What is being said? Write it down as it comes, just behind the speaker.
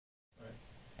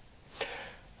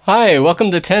Hi,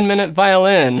 welcome to 10-Minute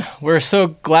Violin. We're so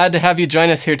glad to have you join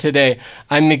us here today.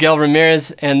 I'm Miguel Ramirez,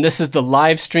 and this is the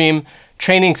live stream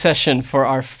training session for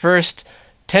our first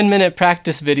 10-minute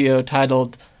practice video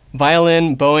titled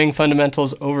Violin Bowing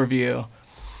Fundamentals Overview.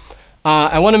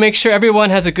 I want to make sure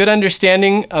everyone has a good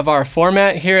understanding of our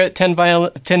format here at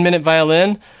 10-Minute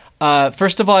Violin.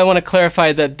 First of all, I want to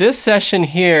clarify that this session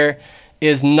here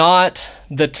is not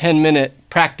the 10-minute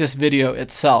practice video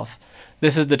itself.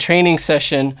 This is the training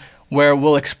session where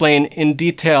we'll explain in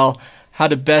detail how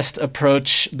to best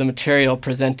approach the material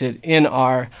presented in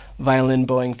our Violin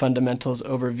Bowing Fundamentals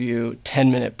Overview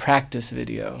 10-minute practice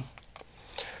video.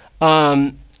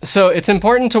 So it's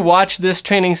important to watch this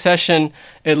training session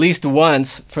at least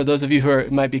once, for those of you who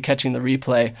might be catching the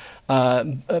replay,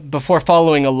 before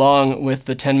following along with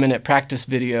the 10-minute practice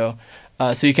video,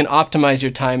 so you can optimize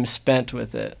your time spent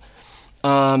with it.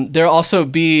 There'll also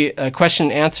be a question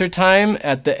and answer time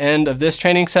at the end of this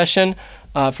training session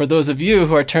for those of you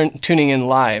who are tuning in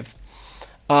live.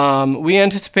 We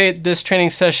anticipate this training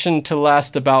session to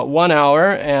last about 1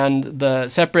 hour, and the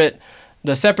separate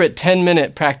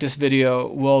 10-minute practice video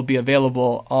will be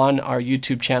available on our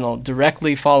YouTube channel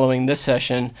directly following this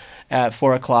session at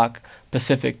 4 o'clock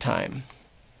Pacific time.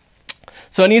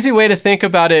 So an easy way to think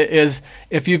about it is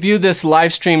if you view this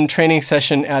live stream training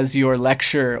session as your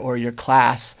lecture or your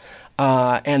class,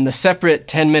 and the separate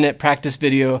 10-minute practice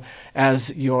video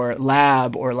as your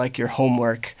lab or like your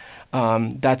homework.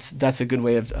 That's a good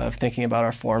way of thinking about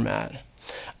our format.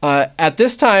 At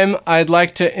this time, I'd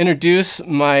like to introduce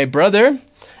my brother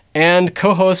and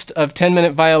co-host of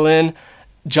 10-Minute Violin,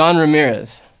 John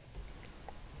Ramirez.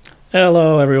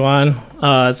 Hello, everyone.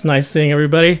 It's nice seeing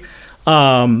everybody.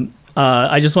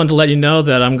 I just wanted to let you know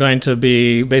that I'm going to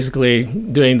be basically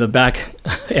doing the back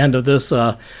end of this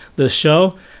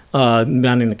show,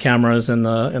 mounting the cameras and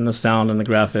the sound and the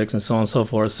graphics and so on and so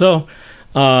forth. So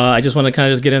I just want to kind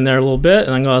of just get in there a little bit,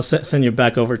 and I'm going to send you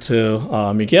back over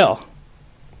to Miguel.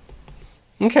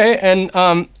 Okay,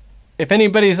 and if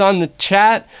anybody's on the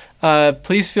chat,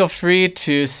 please feel free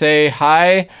to say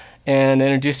hi and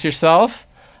introduce yourself.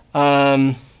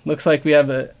 Looks like we have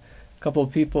a couple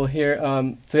of people here.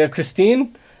 So we have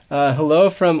Christine. Hello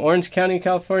from Orange County,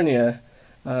 California.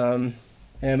 And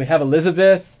we have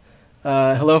Elizabeth.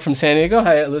 Hello from San Diego.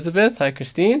 Hi, Elizabeth. Hi,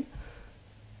 Christine.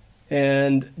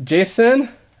 And Jason.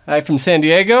 Hi from San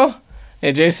Diego.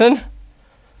 Hey, Jason.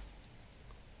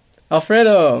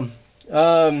 Alfredo.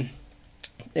 Not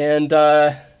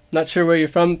sure where you're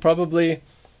from. Probably.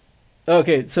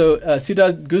 Okay, so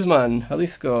Ciudad Guzman,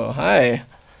 Jalisco. Hi.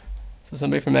 So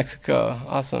somebody from Mexico.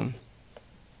 Awesome.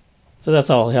 So that's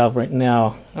all I have right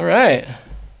now. All right.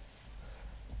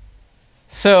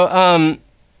 So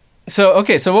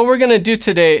what we're going to do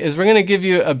today is we're going to give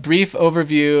you a brief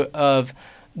overview of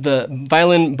the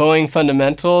violin bowing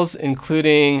fundamentals,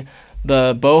 including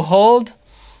the bow hold,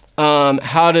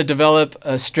 how to develop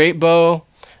a straight bow,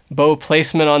 bow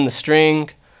placement on the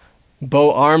string,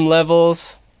 bow arm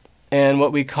levels, and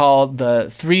what we call the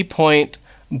 3-point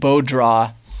bow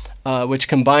draw, which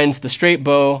combines the straight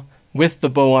bow with the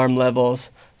bow arm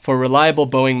levels for reliable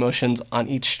bowing motions on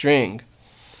each string.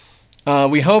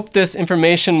 We hope this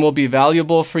information will be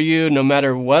valuable for you no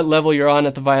matter what level you're on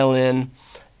at the violin,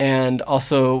 and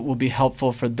also will be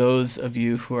helpful for those of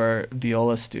you who are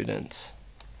viola students.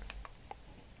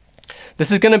 This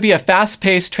is going to be a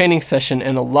fast-paced training session,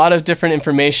 and a lot of different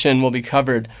information will be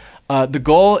covered. The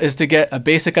goal is to get a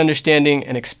basic understanding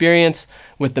and experience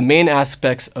with the main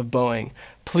aspects of bowing.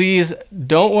 Please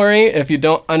don't worry if you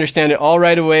don't understand it all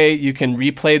right away. You can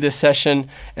replay this session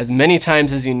as many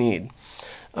times as you need.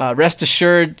 Rest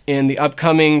assured, in the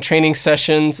upcoming training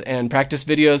sessions and practice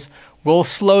videos, we'll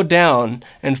slow down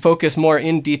and focus more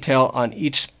in detail on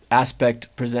each aspect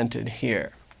presented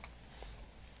here.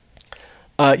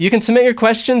 You can submit your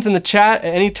questions in the chat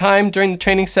at any time during the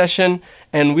training session,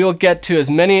 and we'll get to as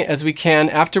many as we can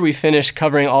after we finish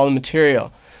covering all the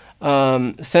material.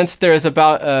 Since there is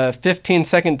about a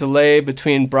 15-second delay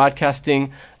between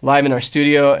broadcasting live in our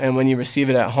studio and when you receive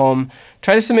it at home,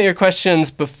 try to submit your questions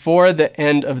before the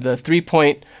end of the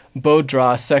 3-point bow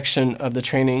draw section of the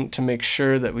training to make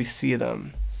sure that we see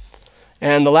them.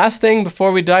 And the last thing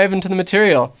before we dive into the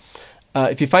material,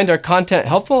 if you find our content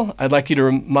helpful, I'd like you to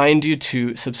remind you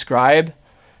to subscribe,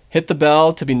 hit the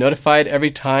bell to be notified every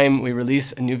time we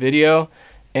release a new video,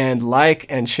 and like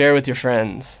and share with your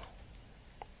friends.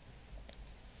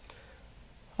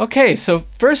 Okay, so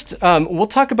first we'll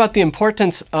talk about the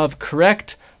importance of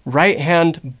correct right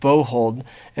hand bow hold.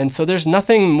 And so there's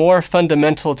nothing more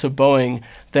fundamental to bowing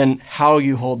than how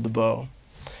you hold the bow.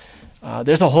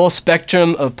 There's a whole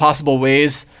spectrum of possible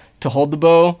ways to hold the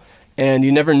bow, and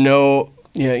you never know,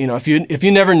 if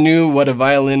you never knew what a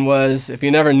violin was, if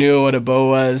you never knew what a bow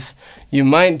was, you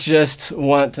might just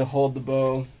want to hold the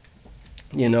bow,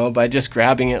 by just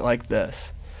grabbing it like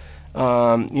this.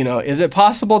 Is it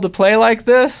possible to play like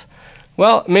this?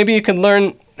 Well, maybe you can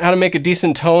learn how to make a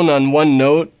decent tone on one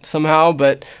note somehow,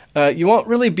 but you won't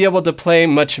really be able to play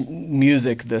much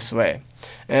music this way.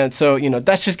 And so,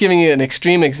 that's just giving you an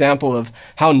extreme example of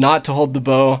how not to hold the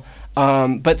bow.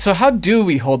 But so how do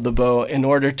we hold the bow in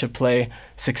order to play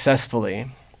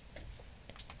successfully?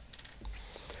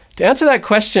 To answer that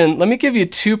question, let me give you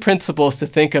two principles to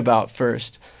think about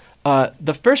first.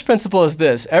 The first principle is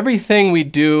this: everything we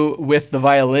do with the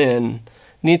violin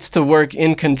needs to work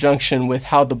in conjunction with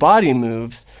how the body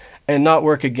moves and not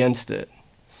work against it.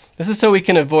 This is so we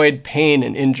can avoid pain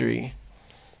and injury.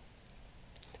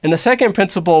 And the second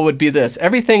principle would be this: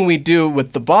 everything we do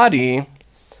with the body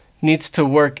needs to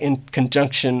work in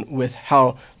conjunction with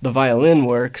how the violin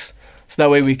works, so that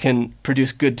way we can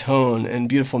produce good tone and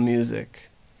beautiful music.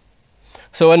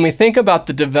 So when we think about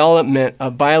the development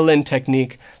of violin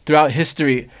technique throughout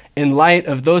history in light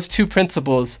of those two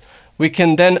principles, we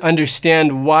can then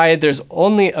understand why there's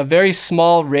only a very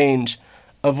small range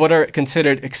of what are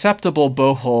considered acceptable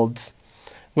bow holds,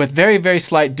 with very, very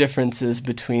slight differences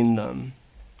between them.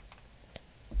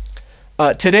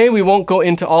 Today we won't go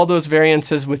into all those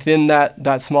variances within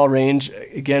that small range,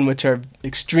 again, which are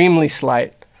extremely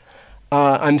slight.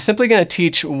 I'm simply going to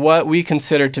teach what we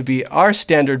consider to be our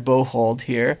standard bow hold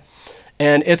here,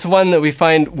 and it's one that we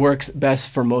find works best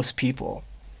for most people.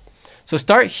 So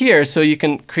start here so you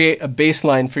can create a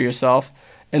baseline for yourself,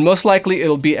 and most likely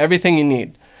it'll be everything you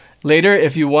need. Later,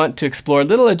 if you want to explore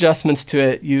little adjustments to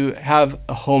it, you have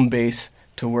a home base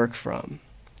to work from.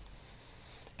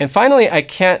 And finally, I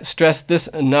can't stress this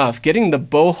enough: getting the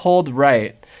bow hold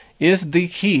right is the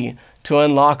key to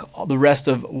unlock all the rest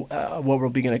of what we'll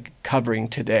be covering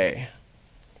today.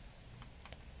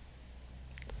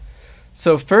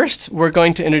 So first, we're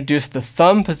going to introduce the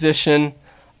thumb position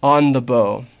on the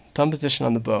bow. Thumb position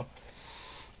on the bow.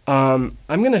 I'm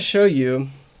going to show you,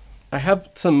 I have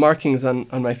some markings on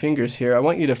my fingers here. I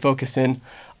want you to focus in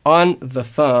on the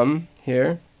thumb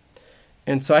here.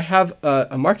 And so I have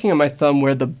a marking on my thumb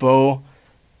where the bow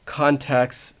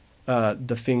contacts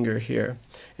the finger here.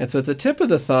 And so it's the tip of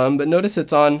the thumb, but notice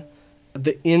it's on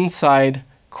the inside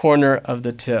corner of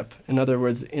the tip. In other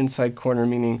words, the inside corner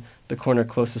meaning the corner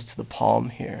closest to the palm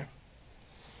here.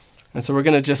 And so we're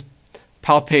going to just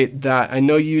palpate that. I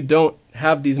know you don't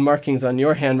have these markings on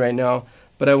your hand right now,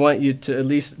 but I want you to at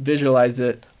least visualize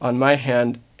it on my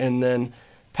hand and then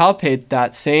palpate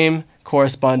that same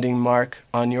corresponding mark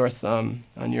on your thumb,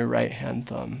 on your right hand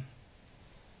thumb.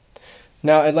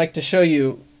 Now I'd like to show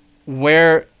you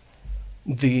where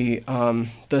the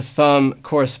thumb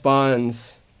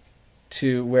corresponds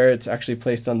to where it's actually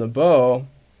placed on the bow,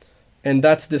 and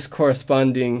that's this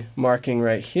corresponding marking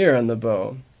right here on the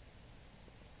bow.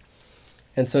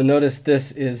 And so notice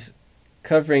this is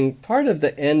covering part of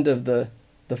the end of the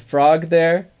frog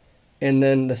there, and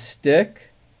then the stick,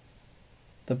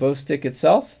 the bow stick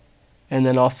itself, and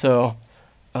then also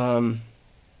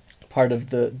part of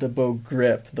the bow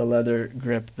grip, the leather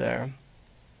grip there.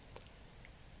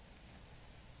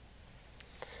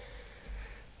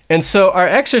 And so our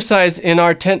exercise in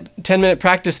our 10-minute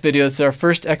practice videos, our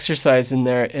first exercise in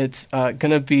there, it's going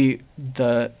to be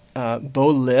the bow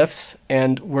lifts,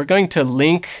 and we're going to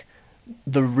link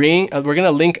the ring. We're going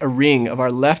to link a ring of our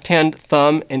left hand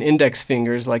thumb and index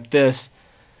fingers like this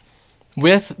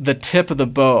with the tip of the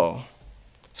bow.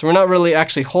 So we're not really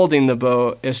actually holding the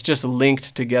bow, it's just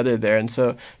linked together there. And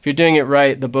so if you're doing it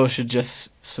right, the bow should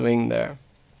just swing there.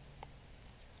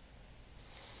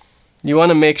 You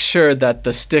want to make sure that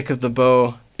the stick of the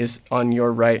bow is on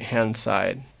your right hand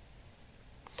side.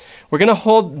 We're going to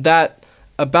hold that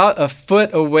about a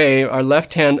foot away, our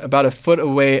left hand about a foot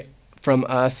away from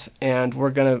us, and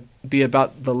we're going to be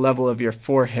about the level of your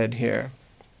forehead here.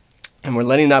 And we're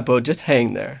letting that bow just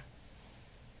hang there.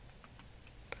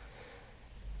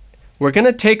 We're going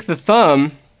to take the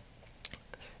thumb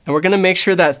and we're going to make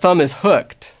sure that thumb is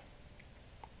hooked.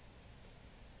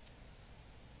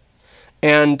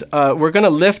 And we're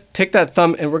going to take that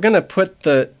thumb and we're going to put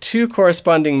the two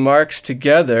corresponding marks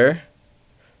together.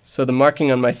 So the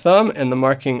marking on my thumb and the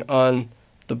marking on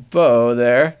the bow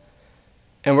there.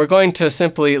 And we're going to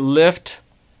simply lift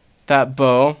that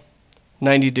bow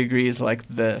 90 degrees like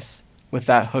this with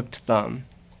that hooked thumb.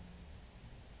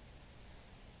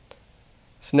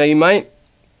 So now you might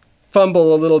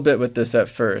fumble a little bit with this at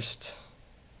first,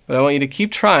 but I want you to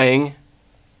keep trying.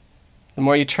 The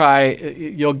more you try,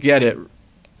 you'll get it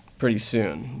pretty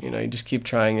soon. You just keep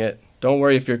trying it. Don't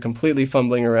worry if you're completely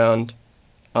fumbling around.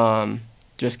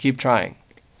 Just keep trying.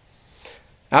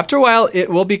 After a while, it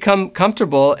will become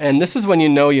comfortable, and this is when you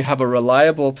know you have a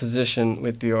reliable position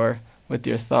with your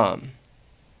thumb.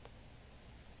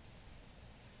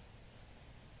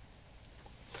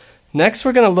 Next,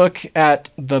 we're going to look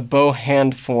at the bow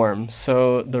hand form,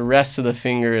 so the rest of the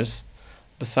fingers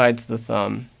besides the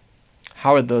thumb.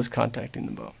 How are those contacting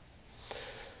the bow?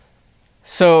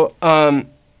 So I'm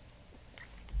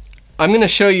going to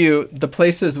show you the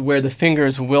places where the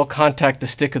fingers will contact the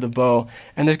stick of the bow,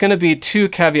 and there's going to be two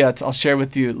caveats I'll share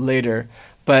with you later,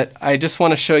 but I just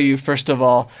want to show you first of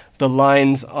all the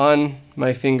lines on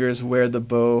my fingers where the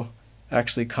bow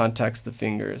actually contacts the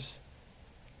fingers.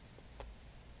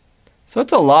 So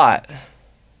it's a lot.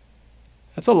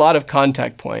 That's a lot of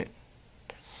contact point.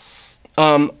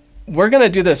 We're going to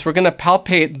do this. We're going to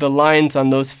palpate the lines on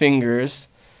those fingers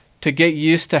to get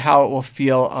used to how it will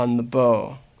feel on the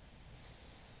bow.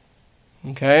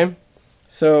 Okay?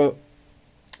 So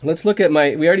let's look at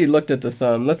we already looked at the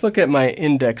thumb. Let's look at my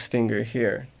index finger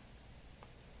here.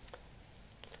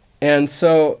 And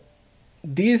so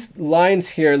these lines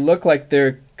here look like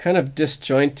they're kind of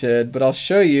disjointed, but I'll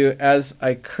show you as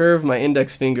I curve my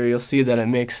index finger, you'll see that it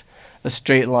makes a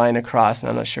straight line across, and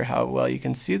I'm not sure how well you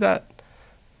can see that.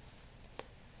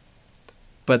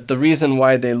 But the reason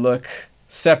why they look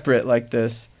separate like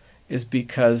this is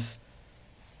because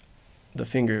the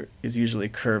finger is usually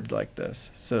curved like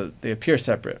this, so they appear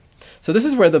separate. So this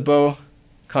is where the bow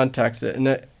contacts it,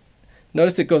 and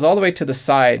notice it goes all the way to the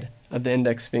side of the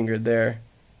index finger there.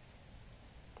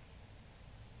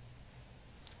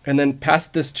 And then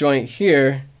past this joint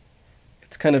here,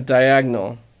 it's kind of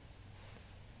diagonal.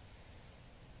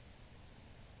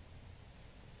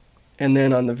 And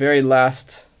then on the very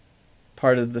last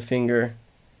part of the finger,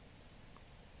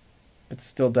 it's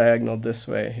still diagonal this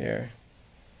way here.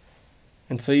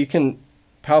 And so you can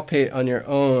palpate on your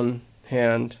own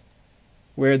hand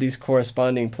where these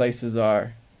corresponding places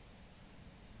are.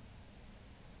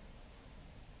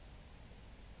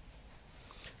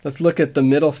 Let's look at the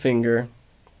middle finger.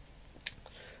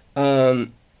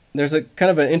 There's a kind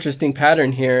of an interesting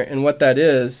pattern here, and what that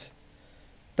is,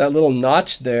 that little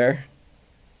notch there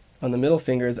on the middle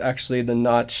finger is actually the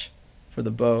notch for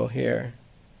the bow here.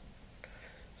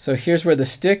 So here's where the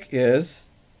stick is,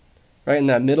 right in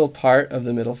that middle part of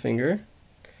the middle finger,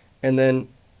 and then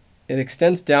it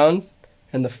extends down,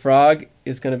 and the frog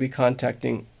is going to be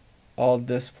contacting all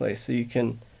this place. So you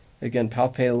can, again,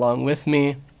 palpate along with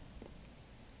me.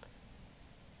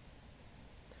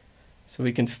 So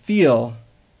we can feel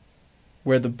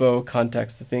where the bow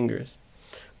contacts the fingers.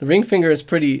 The ring finger is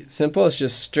pretty simple. It's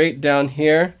just straight down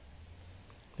here.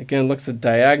 Again, it looks a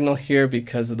diagonal here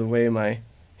because of the way my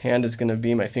hand is going to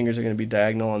be. My fingers are going to be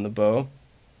diagonal on the bow.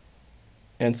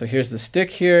 And so here's the stick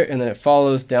here, and then it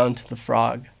follows down to the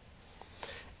frog.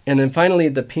 And then finally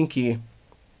the pinky.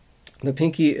 The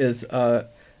pinky is,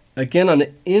 again, on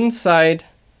the inside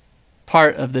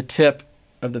part of the tip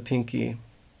of the pinky.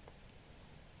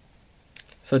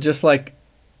 So just like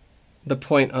the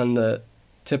point on the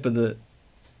tip of the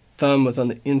thumb was on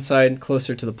the inside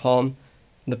closer to the palm,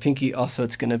 the pinky also,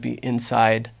 it's going to be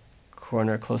inside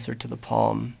corner closer to the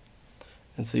palm.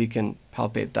 And so you can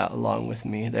palpate that along with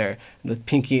me there. The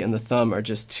pinky and the thumb are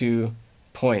just 2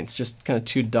 points, just kind of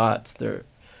 2 dots.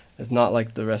 It's not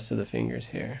like the rest of the fingers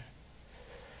here.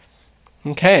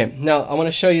 Okay, now I want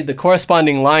to show you the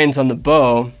corresponding lines on the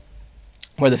bow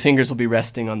where the fingers will be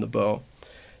resting on the bow.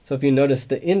 So if you notice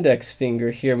the index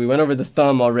finger here, we went over the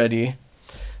thumb already.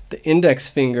 The index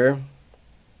finger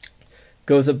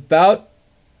goes about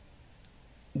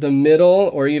the middle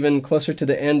or even closer to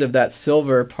the end of that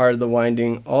silver part of the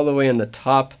winding, all the way in the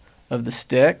top of the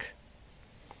stick.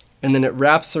 And then it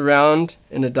wraps around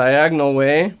in a diagonal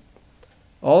way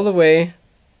all the way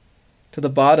to the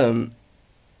bottom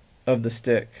of the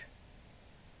stick.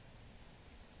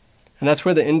 And that's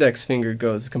where the index finger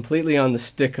goes, completely on the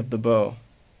stick of the bow.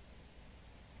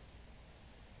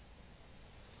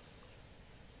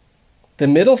 The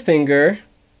middle finger,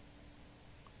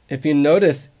 if you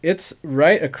notice, it's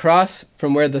right across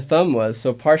from where the thumb was,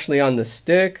 so partially on the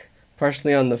stick,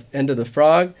 partially on the end of the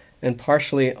frog, and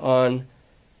partially on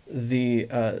the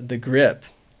grip,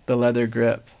 the leather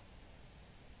grip.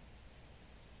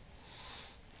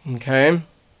 Okay,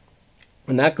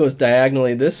 and that goes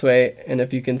diagonally this way, and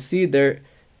if you can see there,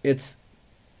 it's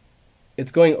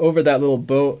going over that little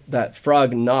bow, that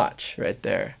frog notch right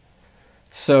there.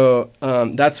 So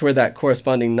that's where that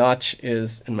corresponding notch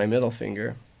is in my middle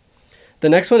finger. The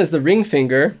next one is the ring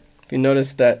finger. If you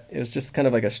notice that it was just kind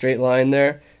of like a straight line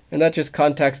there, and that just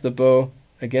contacts the bow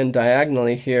again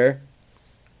diagonally here.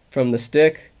 from the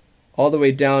stick all the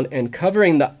way down and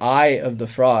covering the eye of the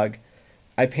frog.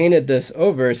 I painted this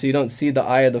over so you don't see the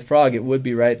eye of the frog. It would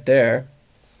be right there.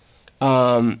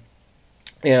 And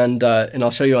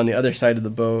I'll show you on the other side of the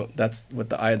bow. That's what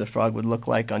the eye of the frog would look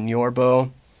like on your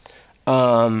bow.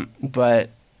 But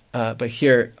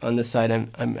here on this side,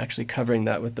 I'm actually covering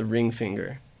that with the ring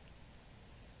finger,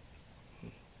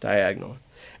 diagonal.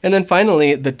 And then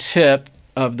finally, the tip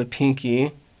of the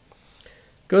pinky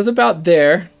goes about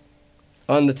there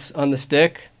on the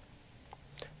stick.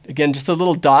 Again, just a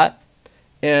little dot,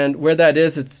 and where that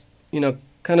is, it's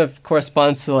kind of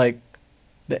corresponds to like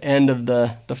the end of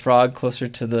the frog, closer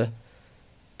to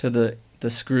the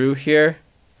screw here.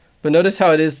 But notice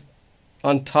how it is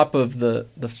on top of the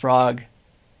frog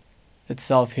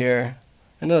itself here.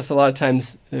 I notice a lot of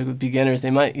times with beginners, they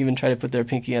might even try to put their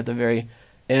pinky at the very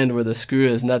end where the screw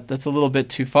is, and that's a little bit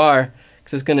too far,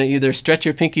 because it's going to either stretch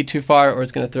your pinky too far or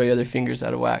it's going to throw your other fingers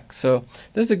out of whack. So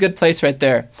this is a good place right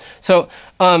there. So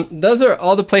those are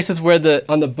all the places where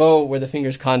on the bow where the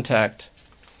fingers contact,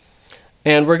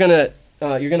 and we're gonna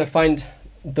you're gonna find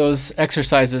those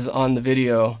exercises on the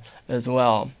video as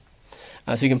well,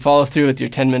 so you can follow through with your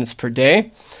 10 minutes per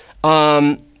day.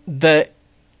 The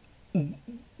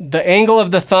angle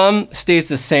of the thumb stays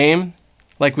the same,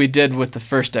 like we did with the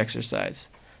first exercise.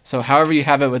 So however you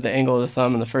have it with the angle of the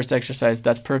thumb in the first exercise,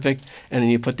 that's perfect. And then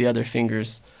you put the other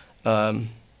fingers around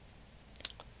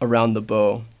the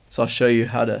bow. So I'll show you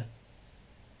how to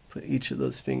put each of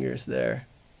those fingers there.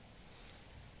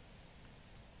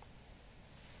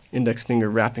 Index finger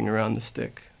wrapping around the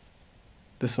stick.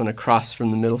 This one across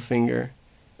from the middle finger.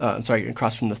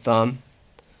 Across from the thumb.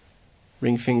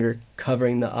 Ring finger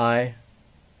covering the eye.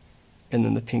 And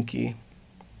then the pinky,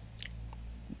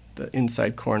 the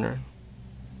inside corner.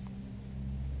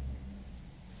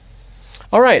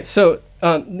 All right, so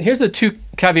here's the two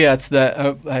caveats that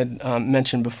I had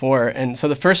mentioned before. And so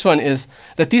the first one is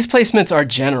that these placements are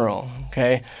general,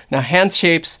 okay? Now hand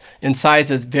shapes and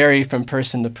sizes vary from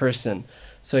person to person.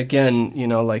 So again,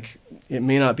 like it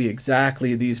may not be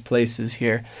exactly these places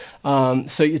here.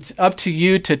 So it's up to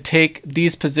you to take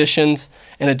these positions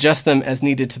and adjust them as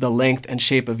needed to the length and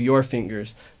shape of your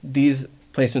fingers. These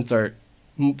placements are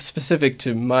specific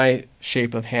to my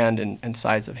shape of hand and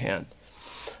size of hand.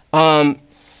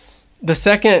 The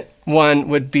second one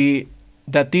would be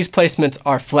that these placements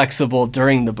are flexible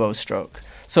during the bow stroke.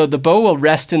 So the bow will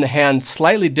rest in the hand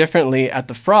slightly differently at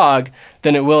the frog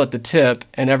than it will at the tip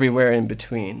and everywhere in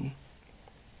between.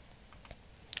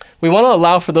 We want to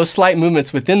allow for those slight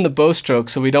movements within the bow stroke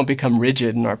so we don't become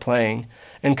rigid in our playing.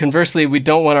 And conversely, we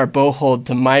don't want our bow hold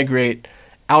to migrate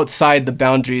outside the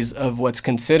boundaries of what's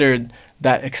considered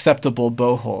that acceptable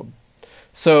bow hold.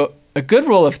 So a good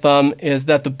rule of thumb is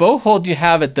that the bow hold you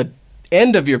have at the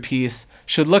end of your piece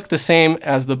should look the same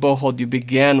as the bow hold you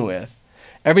began with.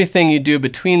 Everything you do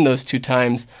between those two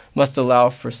times must allow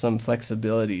for some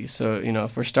flexibility. So,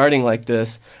 if we're starting like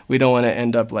this, we don't want to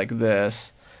end up like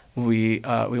this. We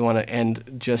want to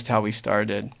end just how we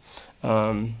started.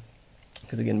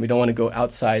 Because again, we don't want to go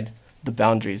outside the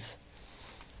boundaries.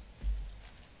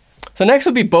 So next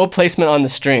would be bow placement on the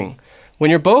string.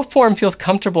 When your bow form feels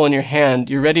comfortable in your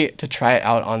hand, you're ready to try it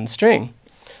out on the string.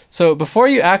 So before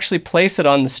you actually place it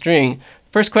on the string,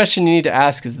 first question you need to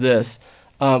ask is this.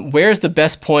 Where's the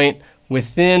best point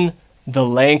within the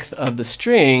length of the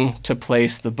string to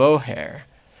place the bow hair?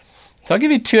 So I'll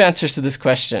give you two answers to this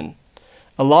question.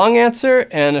 A long answer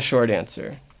and a short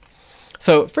answer.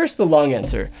 So first, the long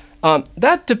answer.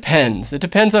 That depends. It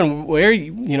depends on where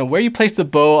you place the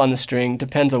bow on the string.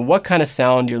 Depends on what kind of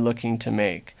sound you're looking to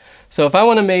make. So if I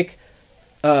want to make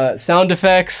sound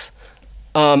effects,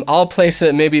 I'll place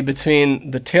it maybe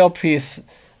between the tailpiece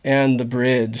and the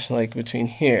bridge, like between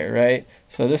here, right?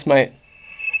 So that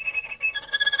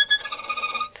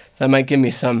might give me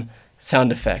some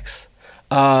sound effects.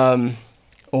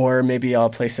 Or maybe I'll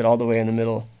place it all the way in the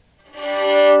middle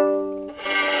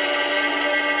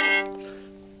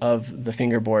of the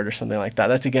fingerboard or something like that.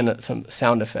 That's again some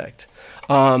sound effect.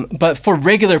 But for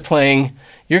regular playing,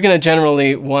 you're going to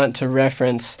generally want to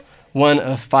reference one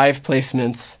of 5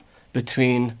 placements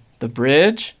between the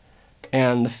bridge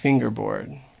and the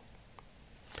fingerboard.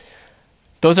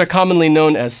 Those are commonly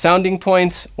known as sounding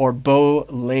points or bow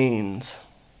lanes.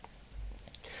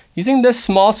 Using this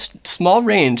small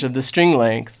range of the string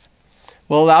length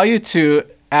will allow you to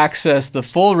access the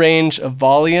full range of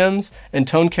volumes and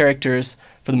tone characters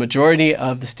for the majority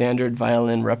of the standard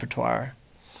violin repertoire.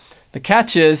 The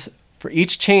catch is, for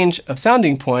each change of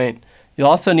sounding point, you'll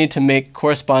also need to make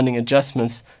corresponding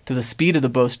adjustments to the speed of the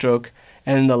bow stroke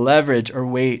and the leverage or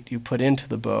weight you put into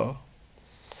the bow.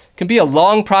 can be a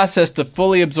long process to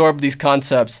fully absorb these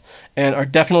concepts and are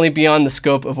definitely beyond the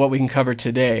scope of what we can cover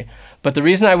today. But the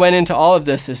reason I went into all of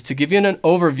this is to give you an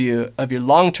overview of your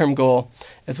long-term goal,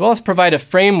 as well as provide a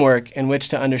framework in which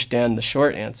to understand the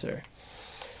short answer.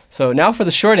 So now for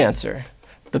the short answer.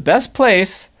 The best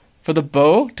place for the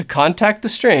bow to contact the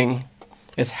string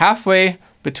is halfway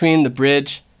between the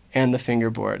bridge and the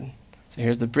fingerboard. So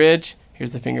here's the bridge,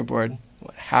 here's the fingerboard,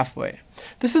 halfway.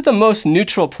 This is the most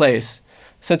neutral place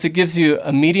since it gives you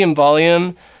a medium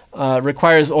volume,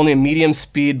 requires only a medium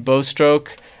speed bow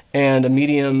stroke, and a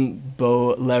medium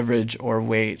bow leverage or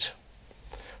weight.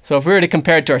 So if we were to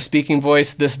compare it to our speaking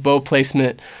voice, this bow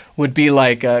placement would be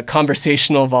like a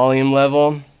conversational volume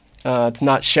level. It's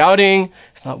not shouting,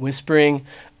 it's not whispering.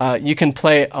 You can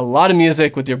play a lot of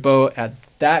music with your bow at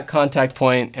that contact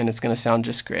point and it's going to sound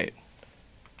just great.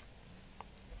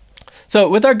 So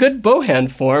with our good bow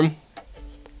hand form,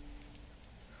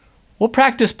 we'll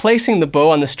practice placing the bow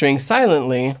on the string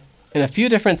silently in a few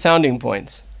different sounding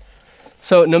points.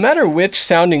 So no matter which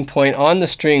sounding point on the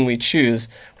string we choose,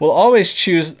 we'll always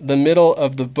choose the middle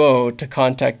of the bow to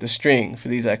contact the string for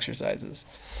these exercises.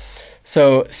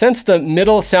 So since the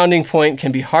middle sounding point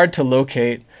can be hard to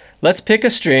locate, let's pick a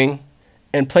string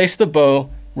and place the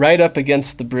bow right up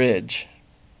against the bridge.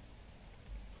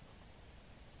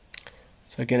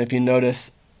 So again, if you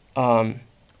notice,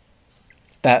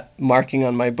 that marking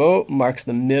on my bow marks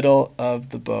the middle of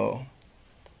the bow.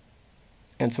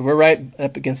 And so we're right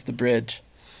up against the bridge.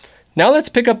 Now let's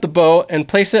pick up the bow and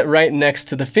place it right next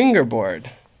to the fingerboard.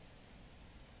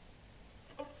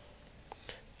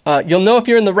 You'll know if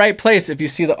you're in the right place if you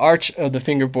see the arch of the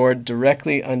fingerboard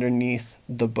directly underneath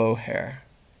the bow hair.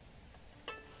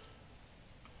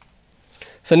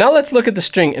 So now let's look at the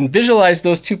string and visualize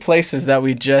those two places that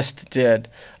we just did.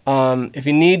 If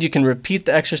you need, you can repeat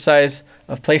the exercise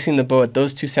of placing the bow at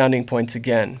those two sounding points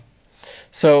again.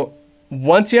 So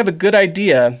once you have a good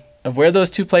idea of where those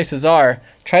two places are,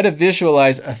 try to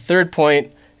visualize a third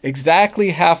point exactly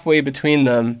halfway between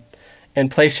them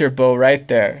and place your bow right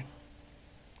there.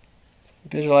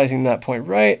 Visualizing that point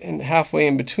right and halfway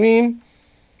in between,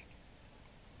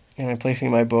 and I'm placing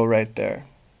my bow right there.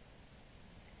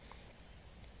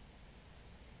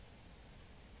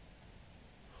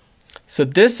 So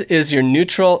this is your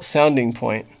neutral sounding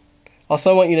point.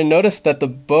 Also, I want you to notice that the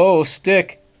bow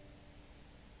stick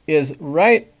is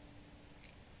right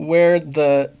where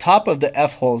the top of the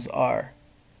F holes are.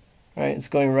 Right? It's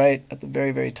going right at the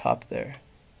very, very top there.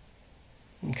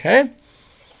 Okay?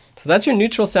 So that's your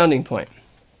neutral sounding point.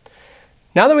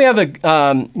 Now that we have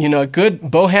a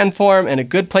good bow hand form and a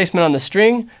good placement on the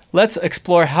string, let's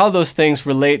explore how those things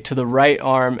relate to the right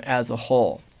arm as a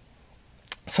whole.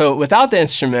 So without the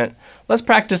instrument, let's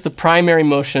practice the primary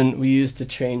motion we use to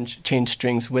change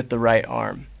strings with the right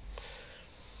arm.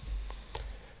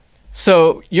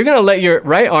 So you're going to let your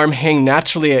right arm hang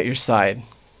naturally at your side.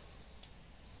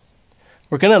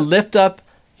 We're going to lift up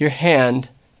your hand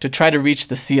to try to reach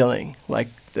the ceiling like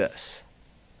this.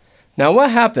 Now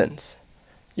what happens?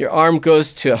 Your arm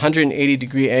goes to a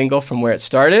 180-degree angle from where it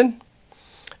started,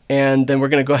 and then we're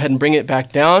going to go ahead and bring it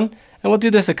back down, and we'll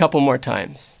do this a couple more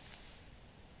times.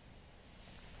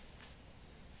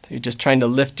 So you're just trying to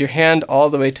lift your hand all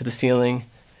the way to the ceiling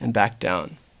and back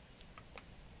down.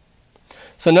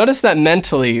 So notice that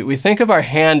mentally we think of our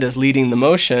hand as leading the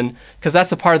motion because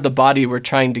that's a part of the body we're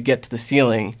trying to get to the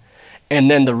ceiling, and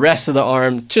then the rest of the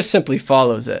arm just simply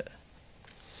follows it.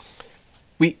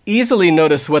 We easily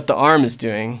notice what the arm is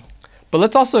doing, but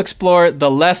let's also explore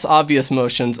the less obvious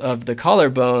motions of the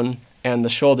collarbone and the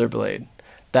shoulder blade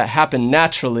that happen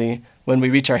naturally when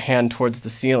we reach our hand towards the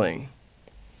ceiling.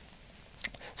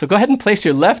 So go ahead and place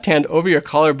your left hand over your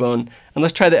collarbone and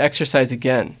let's try the exercise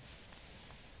again.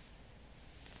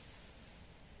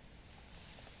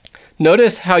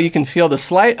 Notice how you can feel the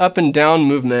slight up and down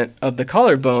movement of the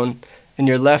collarbone in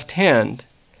your left hand.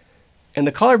 And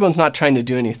the collarbone's not trying to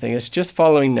do anything. It's just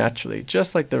following naturally,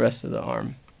 just like the rest of the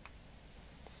arm.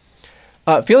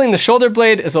 Feeling the shoulder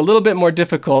blade is a little bit more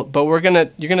difficult, but you're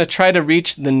gonna try to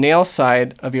reach the nail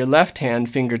side of your left hand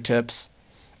fingertips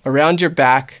around your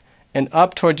back and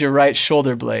up towards your right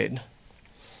shoulder blade.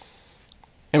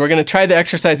 And we're gonna try the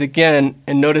exercise again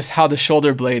and notice how the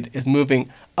shoulder blade is moving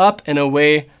up and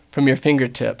away from your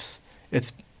fingertips.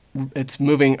 It's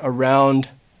moving around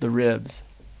the ribs.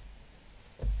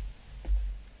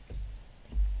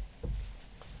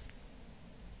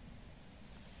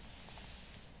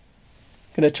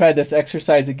 Going to try this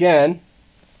exercise again.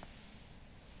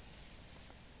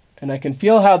 And I can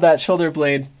feel how that shoulder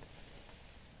blade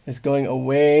is going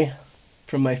away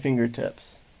from my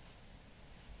fingertips.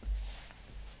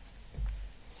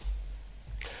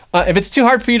 If it's too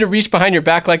hard for you to reach behind your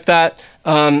back like that,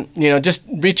 just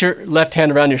reach your left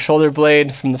hand around your shoulder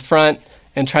blade from the front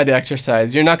and try the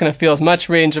exercise. You're not going to feel as much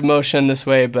range of motion this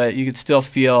way, but you could still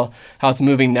feel how it's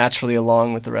moving naturally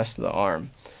along with the rest of the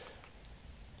arm.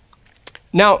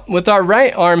 Now, with our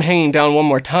right arm hanging down one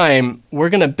more time, we're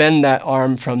going to bend that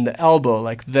arm from the elbow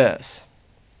like this.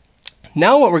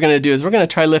 Now what we're going to do is we're going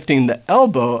to try lifting the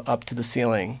elbow up to the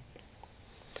ceiling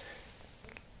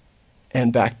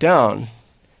and back down.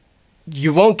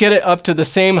 You won't get it up to the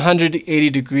same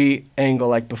 180-degree angle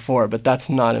like before, but that's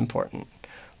not important.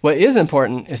 What is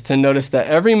important is to notice that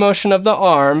every motion of the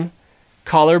arm,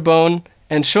 collarbone,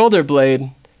 and shoulder blade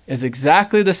is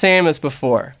exactly the same as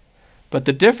before. But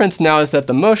the difference now is that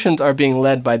the motions are being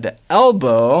led by the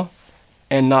elbow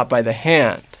and not by the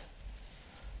hand.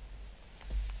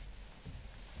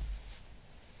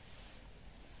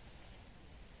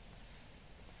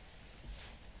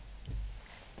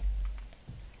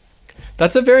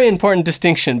 That's a very important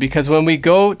distinction, because when we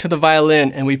go to the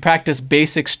violin and we practice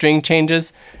basic string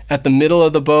changes at the middle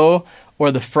of the bow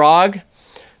or the frog,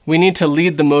 we need to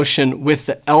lead the motion with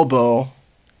the elbow,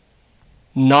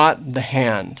 not the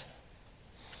hand.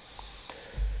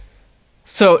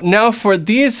 So now for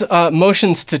these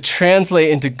motions to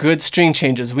translate into good string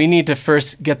changes, we need to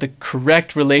first get the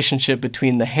correct relationship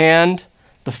between the hand,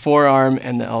 the forearm,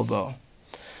 and the elbow.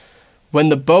 When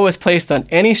the bow is placed on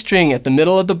any string at the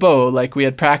middle of the bow, like we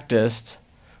had practiced,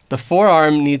 the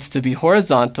forearm needs to be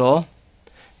horizontal.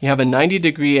 You have a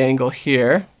 90-degree angle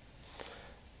here,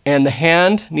 and the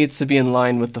hand needs to be in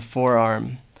line with the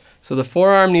forearm. So the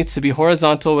forearm needs to be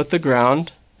horizontal with the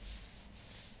ground,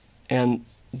 and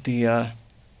the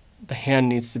hand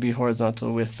needs to be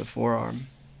horizontal with the forearm.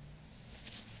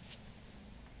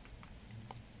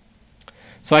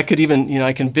 So I could even,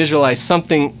 I can visualize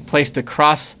something placed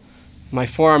across my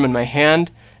forearm and my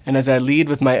hand, and as I lead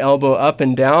with my elbow up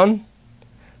and down,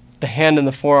 the hand and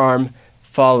the forearm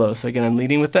follow. So again, I'm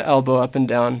leading with the elbow up and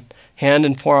down, hand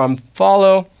and forearm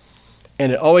follow,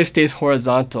 and it always stays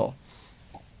horizontal.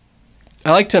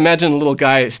 I like to imagine a little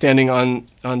guy standing on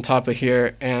top of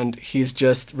here, and he's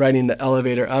just riding the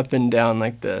elevator up and down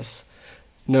like this.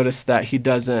 Notice that he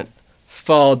doesn't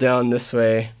fall down this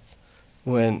way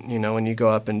when you go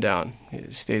up and down.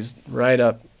 It stays right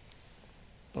up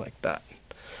like that.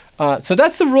 So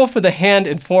that's the rule for the hand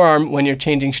and forearm when you're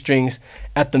changing strings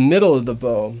at the middle of the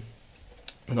bow.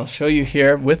 And I'll show you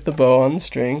here with the bow on the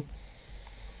string.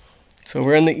 So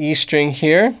we're in the E string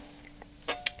here.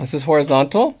 This is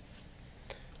horizontal.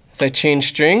 As I change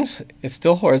strings, it's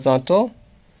still horizontal.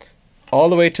 All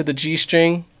the way to the G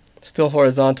string, still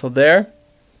horizontal there.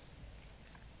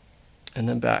 And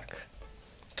then back.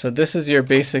 So this is your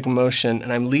basic motion,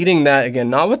 and I'm leading that again,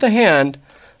 not with the hand,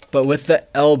 but with the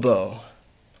elbow.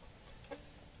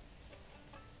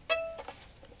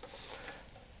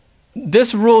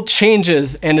 This rule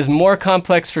changes and is more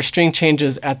complex for string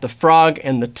changes at the frog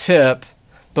and the tip.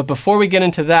 But before we get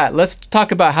into that, let's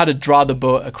talk about how to draw the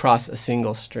bow across a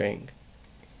single string.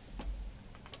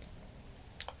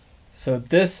 So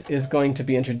this is going to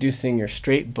be introducing your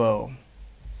straight bow.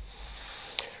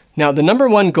 Now, the number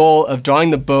one goal of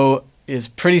drawing the bow is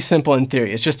pretty simple in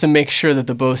theory. It's just to make sure that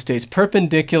the bow stays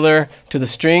perpendicular to the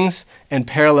strings and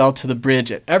parallel to the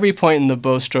bridge at every point in the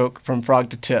bow stroke from frog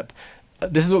to tip.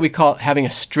 This is what we call having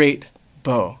a straight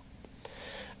bow.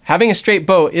 Having a straight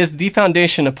bow is the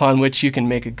foundation upon which you can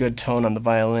make a good tone on the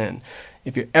violin.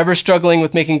 If you're ever struggling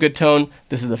with making good tone,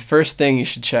 this is the first thing you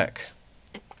should check.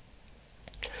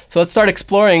 So let's start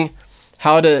exploring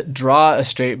how to draw a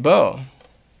straight bow.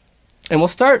 And we'll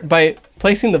start by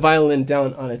placing the violin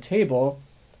down on a table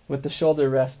with the shoulder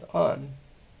rest on.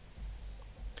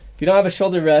 If you don't have a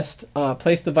shoulder rest,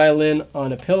 place the violin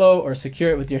on a pillow or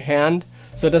secure it with your hand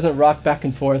so it doesn't rock back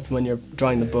and forth when you're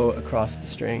drawing the bow across the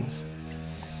strings.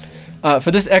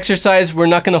 For this exercise, we're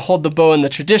not going to hold the bow in the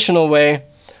traditional way,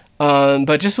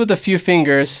 but just with a few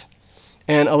fingers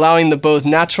and allowing the bow's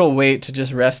natural weight to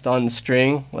just rest on the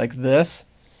string like this.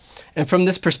 And from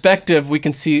this perspective, we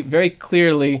can see very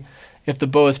clearly if the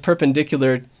bow is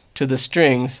perpendicular to the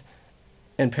strings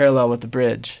and parallel with the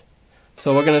bridge.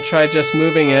 So we're going to try just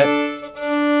moving it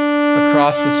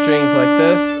across the strings like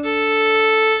this.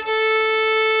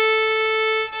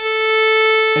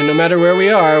 And no matter where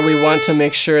we are, we want to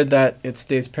make sure that it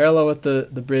stays parallel with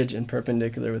the bridge and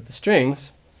perpendicular with the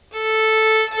strings.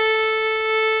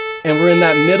 And we're in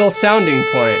that middle sounding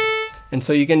point. And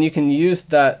so again, you can use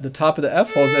the top of the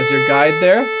F holes as your guide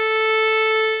there.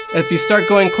 If you start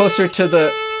going closer to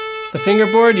the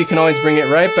fingerboard, you can always bring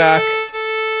it right back.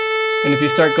 And if you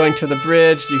start going to the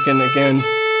bridge, you can again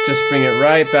just bring it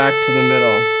right back to the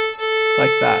middle, like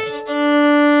that.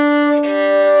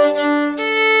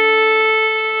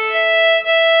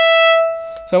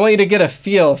 So I want you to get a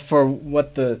feel for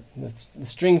what the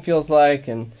string feels like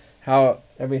and how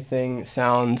everything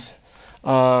sounds.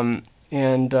 You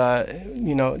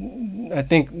know, I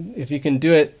think if you can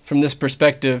do it from this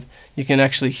perspective, you can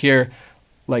actually hear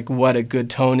like what a good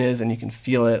tone is, and you can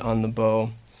feel it on the bow.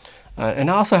 And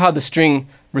also how the string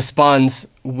responds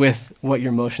with what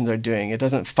your motions are doing. It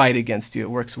doesn't fight against you, it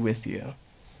works with you.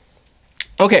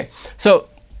 Okay, so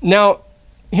now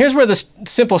here's where the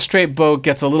simple straight bow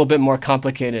gets a little bit more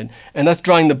complicated, and that's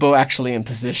drawing the bow actually in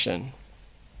position.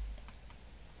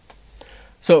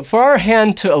 So for our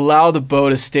hand to allow the bow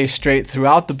to stay straight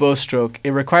throughout the bow stroke,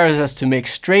 it requires us to make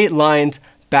straight lines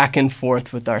back and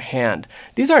forth with our hand.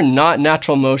 These are not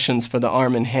natural motions for the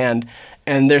arm and hand,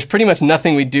 and there's pretty much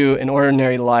nothing we do in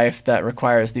ordinary life that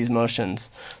requires these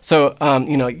motions. So,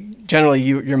 you know, generally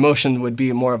your motion would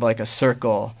be more of like a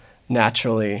circle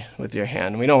naturally with your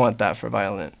hand. We don't want that for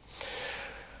violin.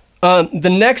 The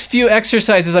next few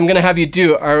exercises I'm going to have you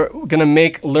do are going to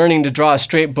make learning to draw a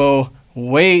straight bow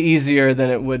way easier than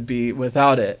it would be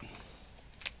without it.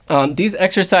 These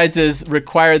exercises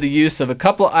require the use of a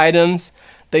couple items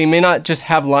that you may not just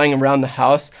have lying around the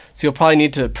house, so you'll probably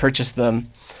need to purchase them.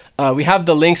 We have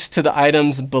the links to the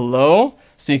items below,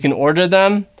 so you can order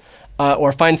them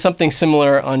or find something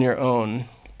similar on your own.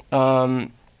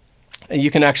 You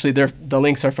can actually, the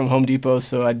links are from Home Depot,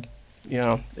 so you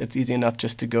know, it's easy enough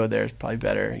just to go there. It's probably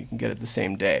better. You can get it the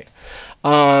same day.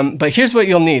 But here's what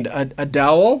you'll need: a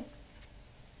dowel.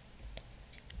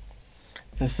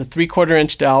 This is a 3/4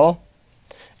 inch dowel,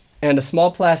 and a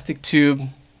small plastic tube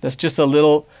that's just a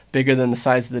little bigger than the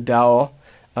size of the dowel.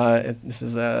 This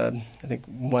is I think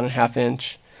 1.5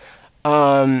 inch,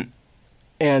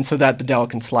 and so that the dowel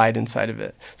can slide inside of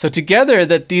it. So together,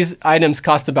 that these items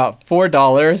cost about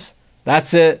 $4.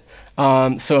 That's it.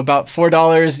 So about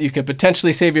 $4, you could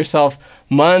potentially save yourself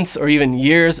months or even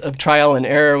years of trial and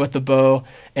error with the bow,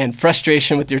 and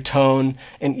frustration with your tone,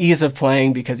 and ease of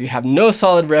playing because you have no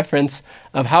solid reference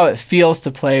of how it feels to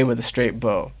play with a straight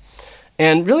bow.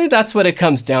 And really that's what it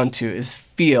comes down to, is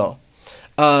feel.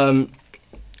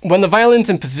 When the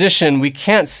violin's in position, we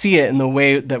can't see it in the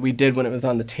way that we did when it was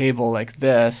on the table like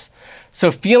this. So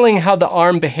feeling how the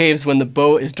arm behaves when the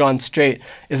bow is drawn straight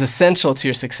is essential to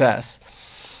your success.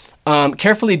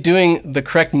 Carefully doing the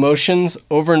correct motions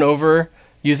over and over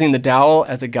using the dowel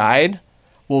as a guide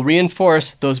will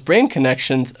reinforce those brain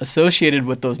connections associated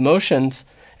with those motions,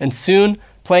 and soon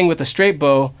playing with a straight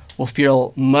bow will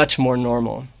feel much more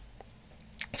normal.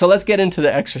 So let's get into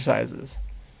the exercises.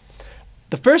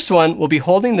 The first one will be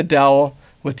holding the dowel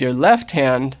with your left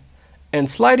hand and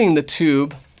sliding the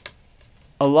tube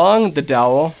along the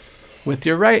dowel with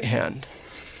your right hand.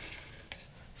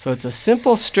 So it's a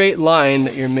simple straight line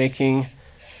that you're making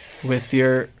with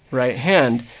your right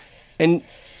hand. And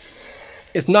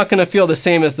it's not going to feel the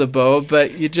same as the bow,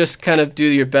 but you just kind of do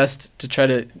your best to try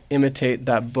to imitate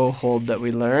that bow hold that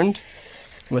we learned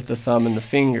with the thumb and the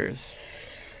fingers.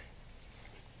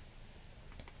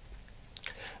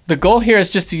 The goal here is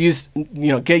just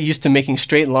to get used to making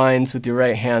straight lines with your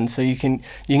right hand, so you can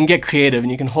get creative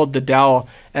and you can hold the dowel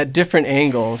at different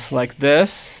angles like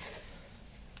this.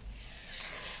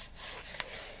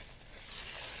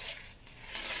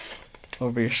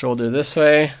 Over your shoulder this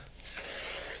way.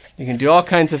 You can do all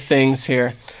kinds of things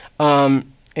here.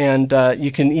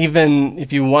 You can even,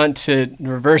 if you want to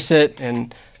reverse it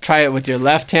and try it with your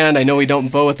left hand. I know we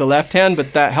don't bow with the left hand,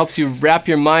 but that helps you wrap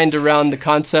your mind around the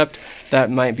concept. That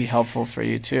might be helpful for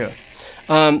you too.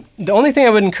 The only thing I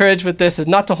would encourage with this is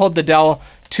not to hold the dowel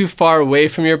too far away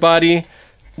from your body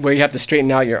where you have to straighten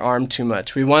out your arm too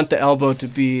much. We want the elbow to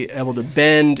be able to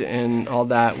bend and all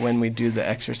that when we do the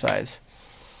exercise.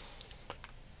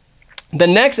 The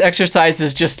next exercise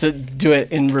is just to do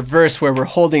it in reverse, where we're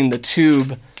holding the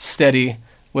tube steady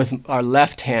with our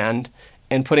left hand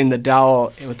and putting the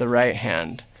dowel with the right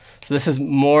hand. So this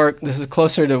is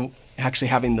closer to actually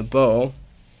having the bow.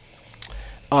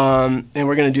 And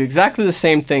we're going to do exactly the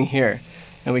same thing here.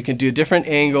 And we can do different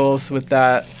angles with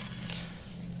that.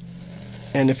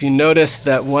 And if you notice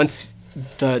that once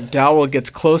the dowel gets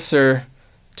closer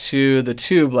to the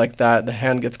tube like that, the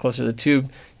hand gets closer to the tube,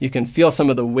 you can feel some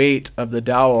of the weight of the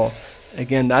dowel.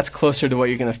 Again, that's closer to what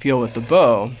you're going to feel with the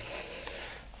bow.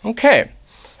 Okay.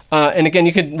 And again,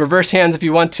 you could reverse hands if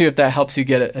you want to, if that helps you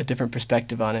get a different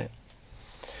perspective on it.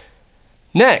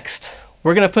 Next,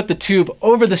 we're going to put the tube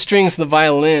over the strings of the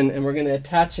violin, and we're going to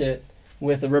attach it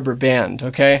with a rubber band,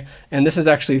 okay? And this is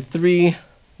actually 3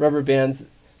 rubber bands.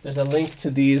 There's a link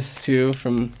to these two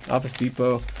from Office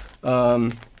Depot.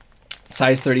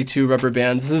 Size 32 rubber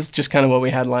bands. This is just kind of what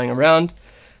we had lying around.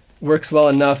 Works well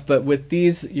enough, but with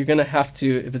these, you're going to have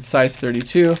to, if it's size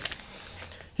 32,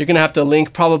 you're going to have to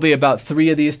link probably about 3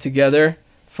 of these together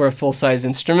for a full-size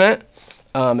instrument.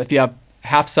 If you have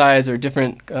half size or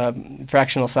different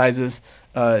fractional sizes,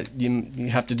 you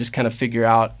have to just kind of figure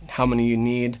out how many you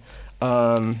need.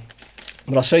 But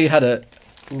I'll show you how to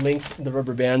link the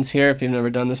rubber bands here if you've never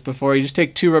done this before. You just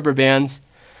take 2 rubber bands,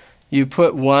 you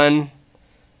put one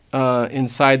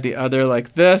inside the other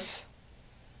like this,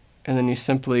 and then you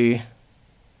simply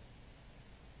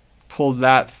pull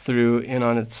that through in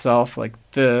on itself like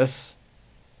this,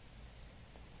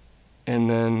 and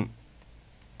then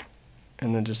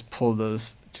just pull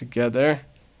those together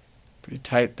pretty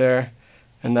tight there,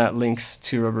 and that links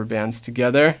 2 rubber bands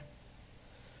together.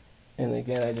 And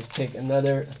again, I just take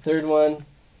a third one,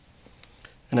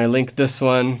 and I link this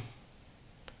one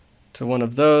to one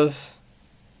of those.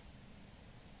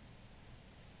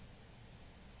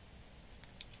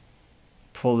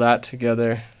 Pull that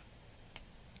together,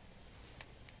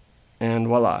 and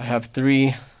voila, I have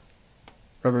 3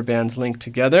 rubber bands linked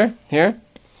together here.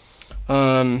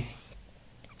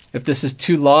 If this is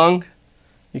too long,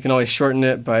 you can always shorten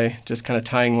it by just kind of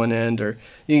tying one end, or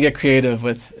you can get creative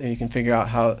with, you can figure out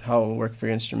how it will work for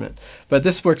your instrument. But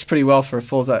this works pretty well for a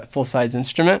full-size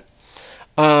instrument.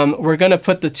 We're going to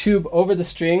put the tube over the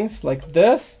strings like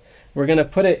this. We're going to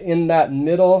put it in that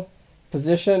middle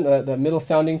position, the middle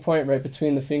sounding point right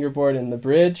between the fingerboard and the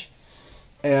bridge.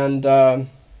 And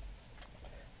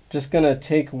just going to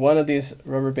take one of these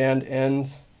rubber band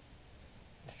ends,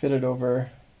 fit it over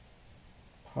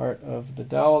part of the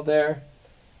dowel there,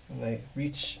 and I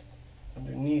reach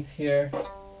underneath here.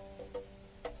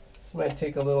 This might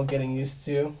take a little getting used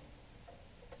to.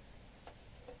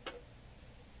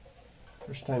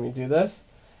 First time you do this.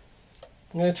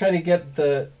 I'm going to try to get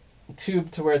the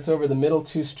tube to where it's over the middle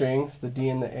 2 strings, the D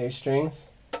and the A strings.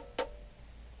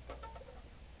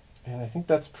 And I think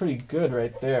that's pretty good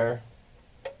right there.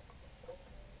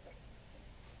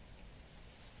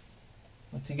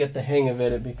 Once you get the hang of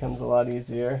it, it becomes a lot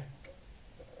easier.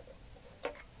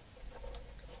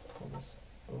 Pull this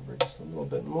over just a little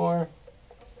bit more.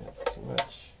 That's too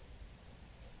much.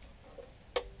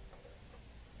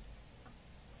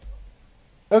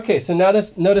 Okay, so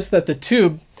notice that the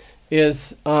tube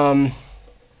is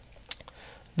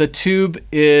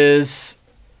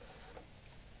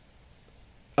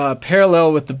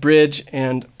parallel with the bridge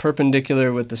and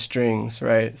perpendicular with the strings,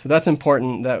 right? So that's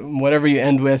important, that whatever you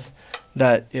end with,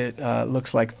 that it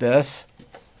looks like this,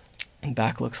 and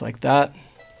back looks like that.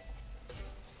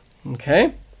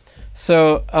 Okay,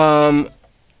 so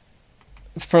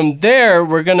from there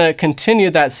we're going to continue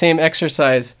that same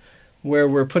exercise where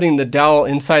we're putting the dowel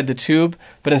inside the tube,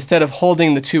 but instead of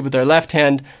holding the tube with our left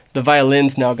hand, the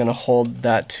violin's now going to hold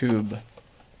that tube.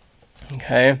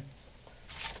 Okay,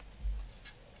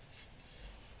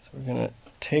 so we're going to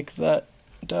take that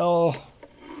dowel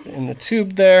in the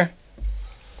tube there,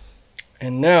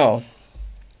 and now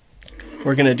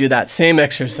we're going to do that same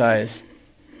exercise.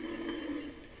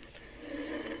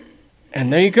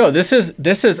 And there you go. This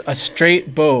is a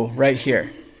straight bow right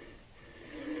here.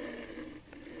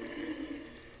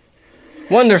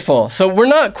 Wonderful. So we're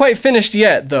not quite finished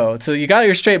yet, though. So you got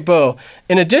your straight bow.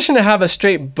 In addition to have a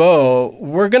straight bow,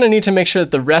 we're going to need to make sure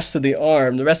that the rest of the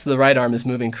right arm is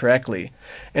moving correctly.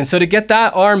 And so to get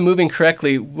that arm moving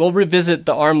correctly, we'll revisit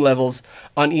the arm levels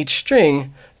on each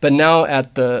string, but now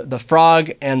at the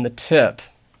frog and the tip.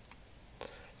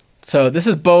 So this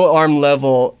is bow arm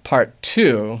level part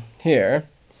 2 here.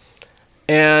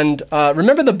 And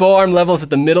remember the bow arm levels at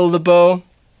the middle of the bow?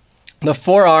 The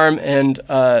forearm and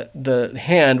the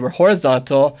hand were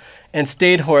horizontal and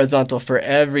stayed horizontal for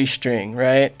every string,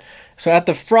 right? So at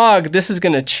the frog, this is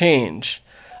going to change.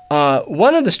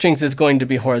 One of the strings is going to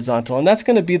be horizontal, and that's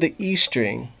going to be the E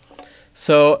string.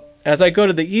 So as I go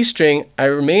to the E string, I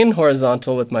remain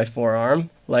horizontal with my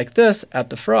forearm, like this, at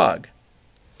the frog.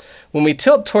 When we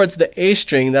tilt towards the A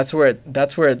string, that's where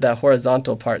that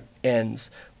horizontal part ends.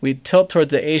 We tilt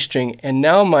towards the A string, and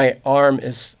now my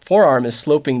forearm is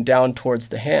sloping down towards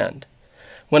the hand.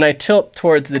 When I tilt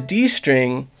towards the D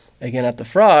string, again at the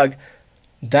frog,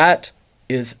 that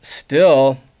is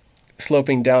still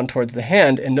sloping down towards the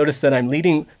hand, and notice that I'm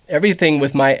leading everything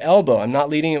with my elbow. I'm not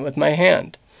leading it with my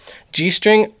hand. G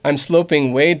string, I'm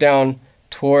sloping way down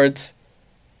towards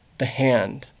the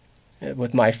hand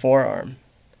with my forearm.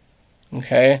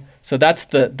 Okay, so that's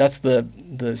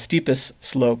the steepest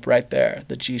slope right there,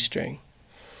 the G string.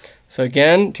 So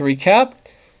again, to recap,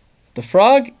 the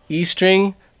frog, E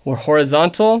string, we're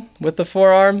horizontal with the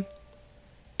forearm,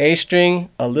 A string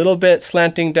a little bit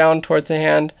slanting down towards the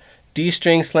hand, D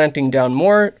string slanting down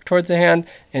more towards the hand,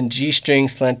 and G string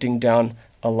slanting down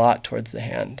a lot towards the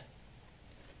hand.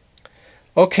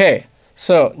 Okay,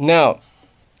 So now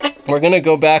we're going to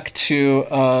go back to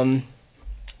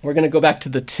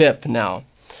the tip now.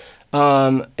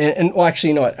 Well, actually,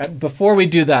 you know what? Before we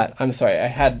do that, I'm sorry, I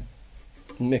had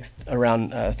mixed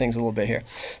around things a little bit here.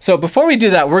 So before we do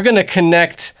that, we're going to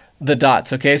connect the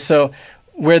dots. Okay, so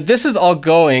where this is all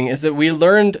going is that we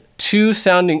learned two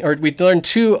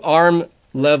arm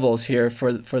levels here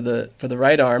for the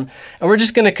right arm, and we're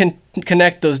just going to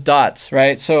connect those dots,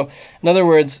 right? So in other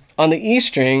words, on the E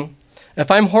string, if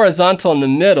I'm horizontal in the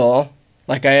middle,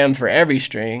 like I am for every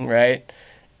string, right?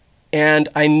 And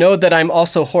I know that I'm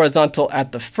also horizontal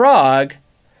at the frog,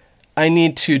 I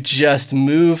need to just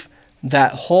move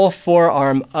that whole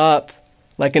forearm up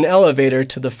like an elevator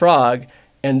to the frog,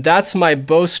 and that's my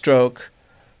bow stroke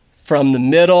from the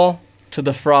middle to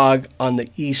the frog on the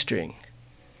E string.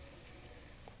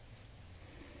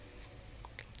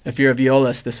 If you're a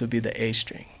violist, this would be the A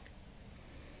string.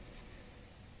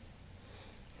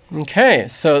 Okay,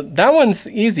 so that one's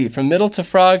easy. From middle to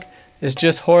frog is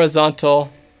just horizontal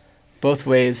both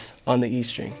ways on the E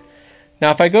string.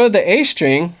 Now if I go to the A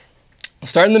string, I'll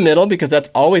start in the middle because that's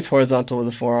always horizontal with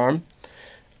the forearm.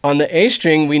 On the A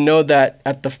string, we know that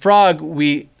at the frog,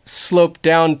 we slope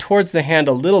down towards the hand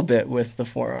a little bit with the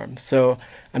forearm. So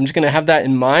I'm just going to have that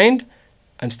in mind.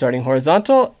 I'm starting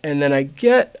horizontal, and then I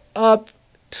get up,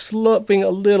 sloping a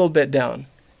little bit down,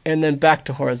 and then back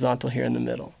to horizontal here in the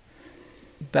middle.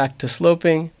 Back to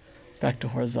sloping, back to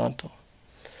horizontal.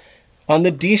 On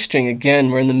the D string, again,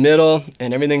 we're in the middle,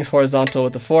 and everything's horizontal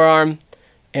with the forearm,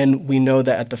 and we know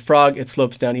that at the frog, it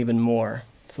slopes down even more.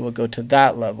 So we'll go to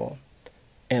that level,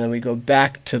 and then we go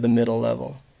back to the middle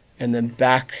level, and then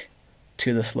back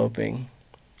to the sloping,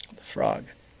 the frog.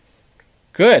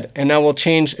 Good, and now we'll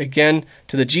change again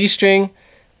to the G string,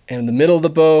 and in the middle of the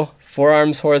bow,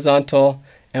 forearms horizontal,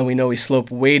 and we know we slope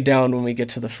way down when we get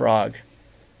to the frog.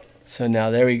 So now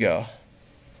there we go.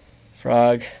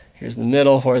 Frog, here's the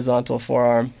middle, horizontal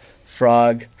forearm,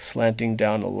 frog slanting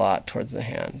down a lot towards the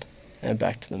hand, and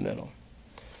back to the middle.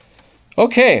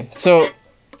 Okay,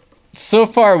 so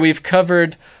far we've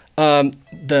covered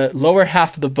the lower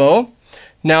half of the bow.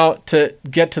 Now to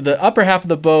get to the upper half of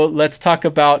the bow, let's talk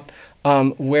about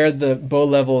where the bow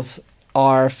levels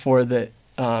are for the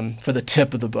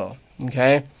tip of the bow.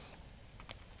 Okay.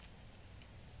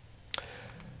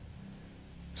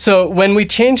 So when we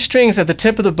change strings at the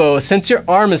tip of the bow, since your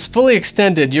arm is fully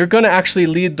extended, you're going to actually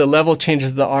lead the level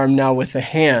changes of the arm now with the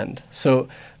hand. So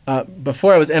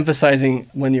before I was emphasizing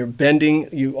when you're bending,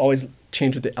 you always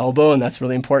change with the elbow, and that's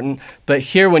really important. But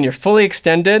here, when you're fully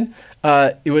extended,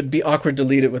 it would be awkward to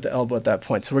lead it with the elbow at that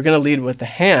point. So we're going to lead with the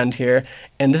hand here,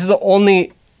 and this is the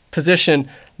only position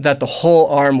that the whole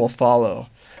arm will follow.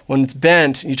 When it's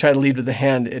bent, you try to lead with the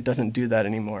hand, it doesn't do that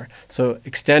anymore. So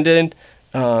extended,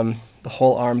 the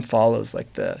whole arm follows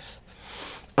like this.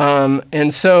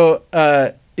 And so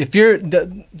if you're,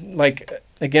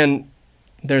 again,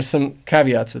 there's some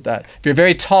caveats with that. If you're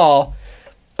very tall,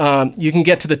 you can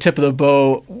get to the tip of the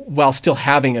bow while still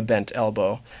having a bent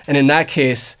elbow. And in that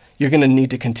case, you're going to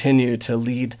need to continue to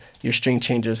lead your string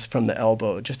changes from the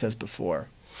elbow, just as before.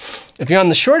 If you're on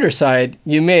the shorter side,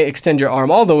 you may extend your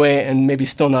arm all the way and maybe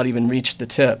still not even reach the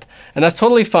tip. And that's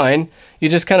totally fine. You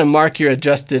just kind of mark your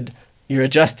adjusted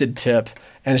tip,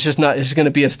 and it's just going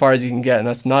to be as far as you can get, and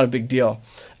that's not a big deal.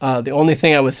 The only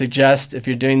thing I would suggest if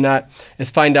you're doing that is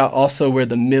find out also where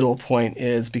the middle point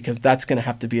is, because that's going to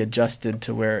have to be adjusted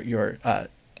to where your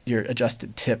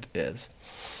adjusted tip is.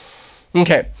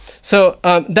 Okay, so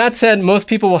that said, most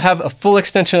people will have a full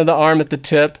extension of the arm at the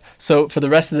tip. So for the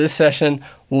rest of this session,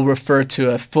 we'll refer to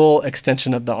a full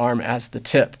extension of the arm as the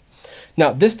tip.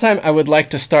 Now, this time I would like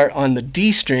to start on the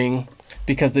D string,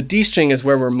 because the D string is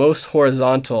where we're most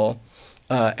horizontal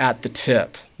at the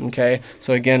tip. Okay,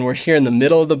 so again, we're here in the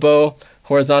middle of the bow,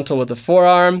 horizontal with the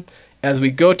forearm. As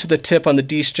we go to the tip on the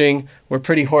D string, we're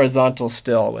pretty horizontal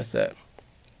still with it.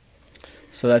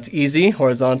 So that's easy,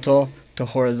 horizontal to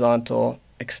horizontal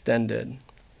extended.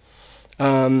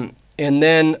 And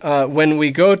then when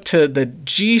we go to the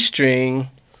G string,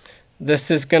 this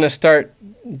is going to start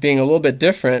being a little bit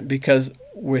different, because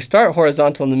we start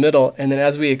horizontal in the middle, and then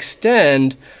as we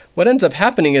extend, what ends up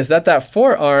happening is that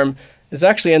forearm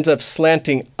actually ends up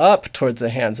slanting up towards the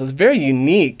hand. So it's very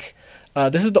unique.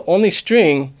 This is the only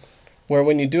string where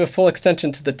when you do a full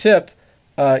extension to the tip,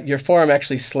 your forearm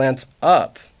actually slants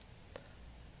up.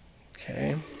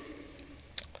 Okay.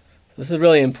 This is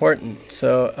really important.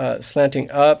 So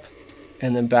slanting up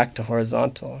and then back to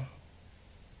horizontal.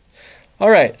 All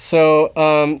right, so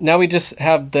now we just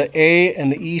have the A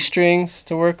and the E strings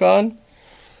to work on.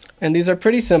 And these are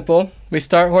pretty simple. We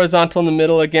start horizontal in the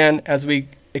middle again. As we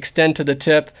extend to the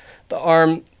tip, the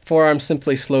arm forearm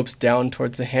simply slopes down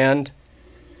towards the hand,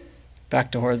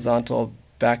 back to horizontal,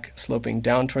 back sloping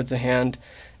down towards the hand,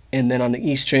 and then on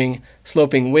the E string,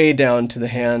 sloping way down to the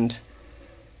hand,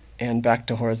 and back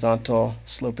to horizontal,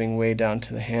 sloping way down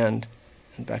to the hand,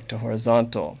 and back to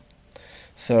horizontal.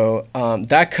 So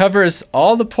that covers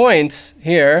all the points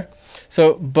here.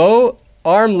 So bow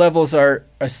arm levels are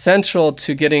essential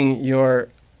to getting your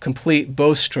complete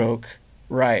bow stroke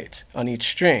right on each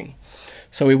string.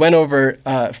 So we went over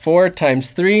 4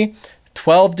 times 3,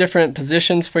 12 different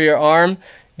positions for your arm.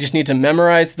 You just need to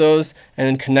memorize those and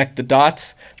then connect the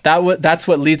dots. That's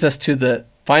what leads us to the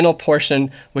final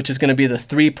portion, which is going to be the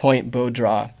 3-point bow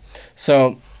draw.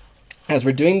 So as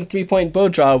we're doing the 3-point bow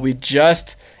draw, we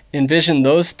just envision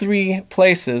those 3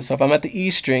 places. So if I'm at the E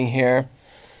string here,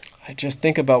 I just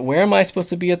think about where am I supposed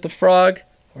to be at the frog?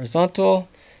 Horizontal.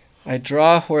 I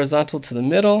draw horizontal to the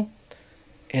middle,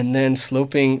 and then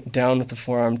sloping down with the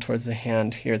forearm towards the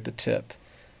hand here at the tip.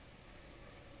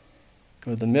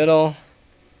 Go to the middle,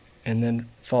 and then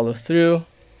follow through.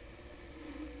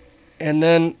 And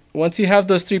then once you have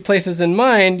those 3 places in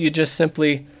mind, you just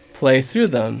simply play through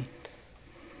them.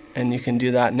 And you can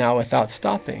do that now without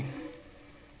stopping.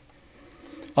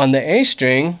 On the A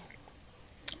string,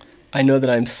 I know that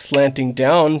I'm slanting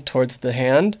down towards the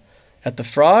hand at the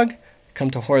frog, come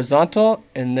to horizontal,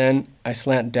 and then I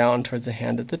slant down towards the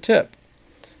hand at the tip.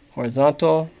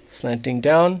 Horizontal, slanting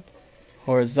down,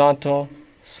 horizontal,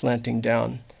 slanting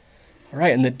down. All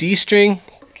right, and the D string,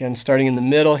 again, starting in the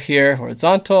middle here,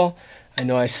 horizontal. I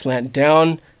know I slant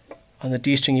down on the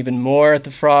D string even more at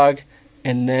the frog,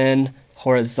 and then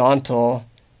horizontal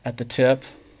at the tip,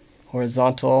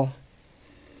 horizontal,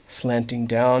 slanting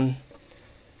down,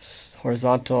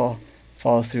 horizontal,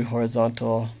 follow through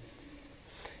horizontal.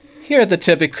 Here at the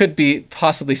tip, it could be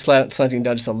possibly slanting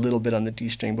down just a little bit on the D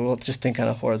string, but we'll just think kind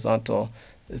of horizontal.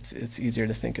 It's easier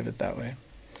to think of it that way.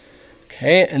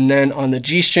 Okay, and then on the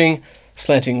G string,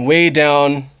 slanting way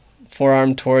down,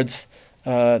 forearm towards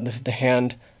the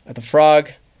hand at the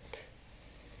frog.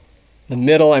 The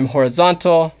middle, I'm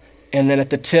horizontal, and then at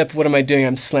the tip, what am I doing?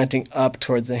 I'm slanting up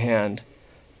towards the hand.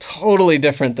 Totally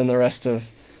different than the rest of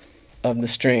the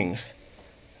strings.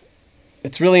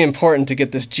 It's really important to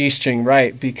get this G string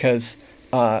right because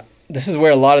this is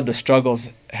where a lot of the struggles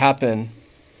happen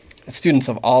at students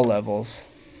of all levels.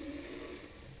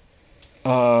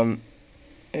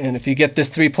 And if you get this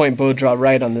 3-point bow draw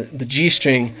right on the G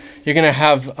string, you're going to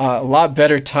have a lot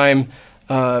better time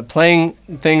playing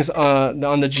things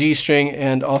on the G string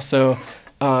and also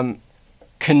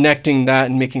connecting that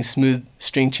and making smooth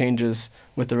string changes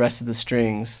with the rest of the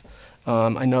strings.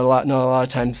 I know a lot of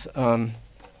times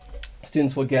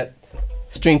students will get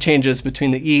string changes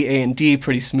between the E, A, and D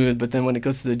pretty smooth, but then when it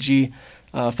goes to the G,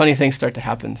 funny things start to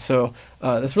happen. So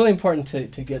it's really important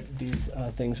to get these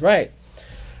things right.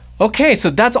 Okay, so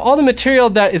that's all the material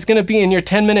that is going to be in your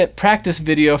 10-minute practice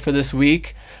video for this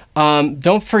week.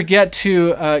 Don't forget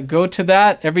to go to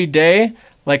that every day.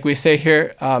 Like we say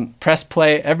here, press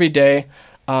play every day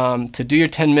to do your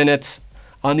 10 minutes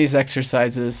on these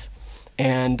exercises.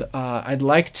 And I'd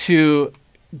like to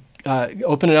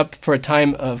open it up for a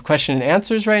time of question and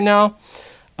answers right now.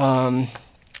 And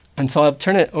so I'll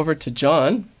turn it over to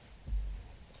John.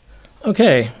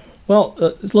 Okay. Well,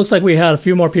 it looks like we had a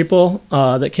few more people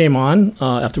that came on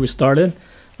after we started.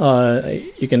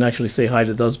 You can actually say hi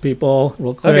to those people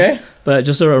real quick. Okay. But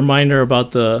just a reminder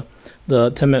about the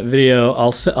 10-minute video.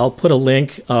 I'll put a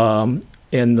link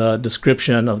in the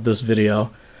description of this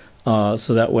video,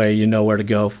 so that way you know where to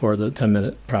go for the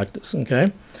 10-minute practice.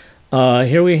 Okay.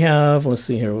 Here we have. Let's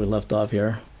see here. We left off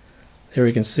here. Here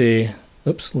we can see.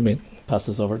 Oops. Let me pass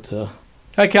this over to.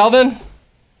 Hi, Calvin.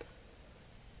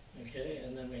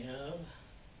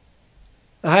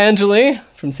 Hi, Anjali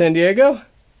from San Diego.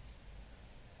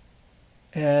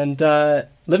 And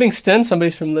Livingston,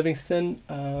 somebody's from Livingston.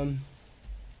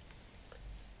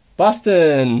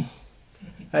 Boston.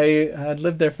 I had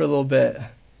lived there for a little bit.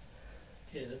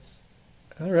 Okay, that's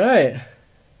all right.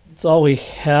 That's all we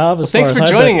have. Thanks for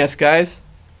joining us, guys.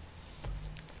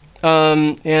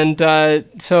 So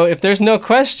if there's no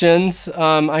questions,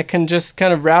 I can just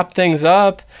kind of wrap things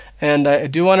up. And I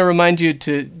do want to remind you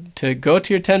to go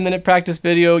to your 10-minute practice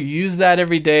video, use that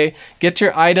every day, get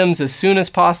your items as soon as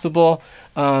possible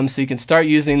so you can start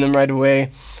using them right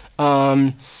away.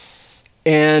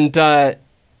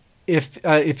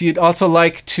 If you'd also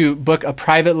like to book a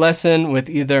private lesson with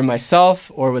either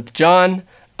myself or with John,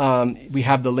 we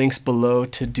have the links below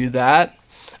to do that.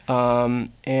 I'd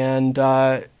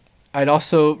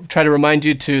also try to remind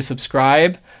you to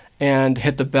subscribe and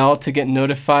hit the bell to get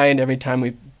notified every time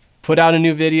we put out a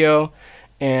new video.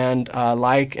 and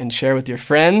like and share with your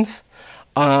friends.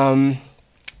 And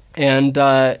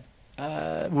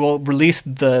we'll release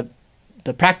the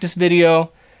practice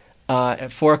video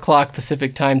at 4 o'clock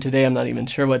Pacific time today. I'm not even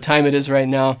sure what time it is right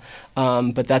now,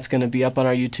 but that's going to be up on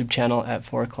our YouTube channel at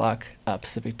 4 o'clock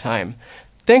Pacific time.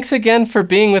 Thanks again for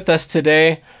being with us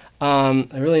today. I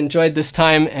really enjoyed this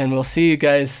time, and we'll see you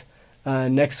guys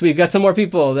next week. Got some more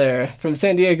people there from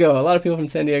San Diego. A lot of people from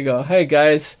San Diego. Hey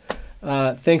guys,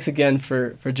 thanks again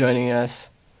for joining us.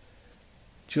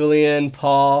 Julian,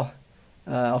 Paul,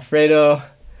 Alfredo,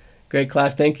 great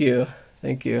class. Thank you.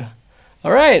 Thank you.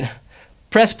 All right.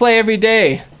 Press play every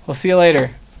day. We'll see you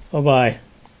later. Bye-bye.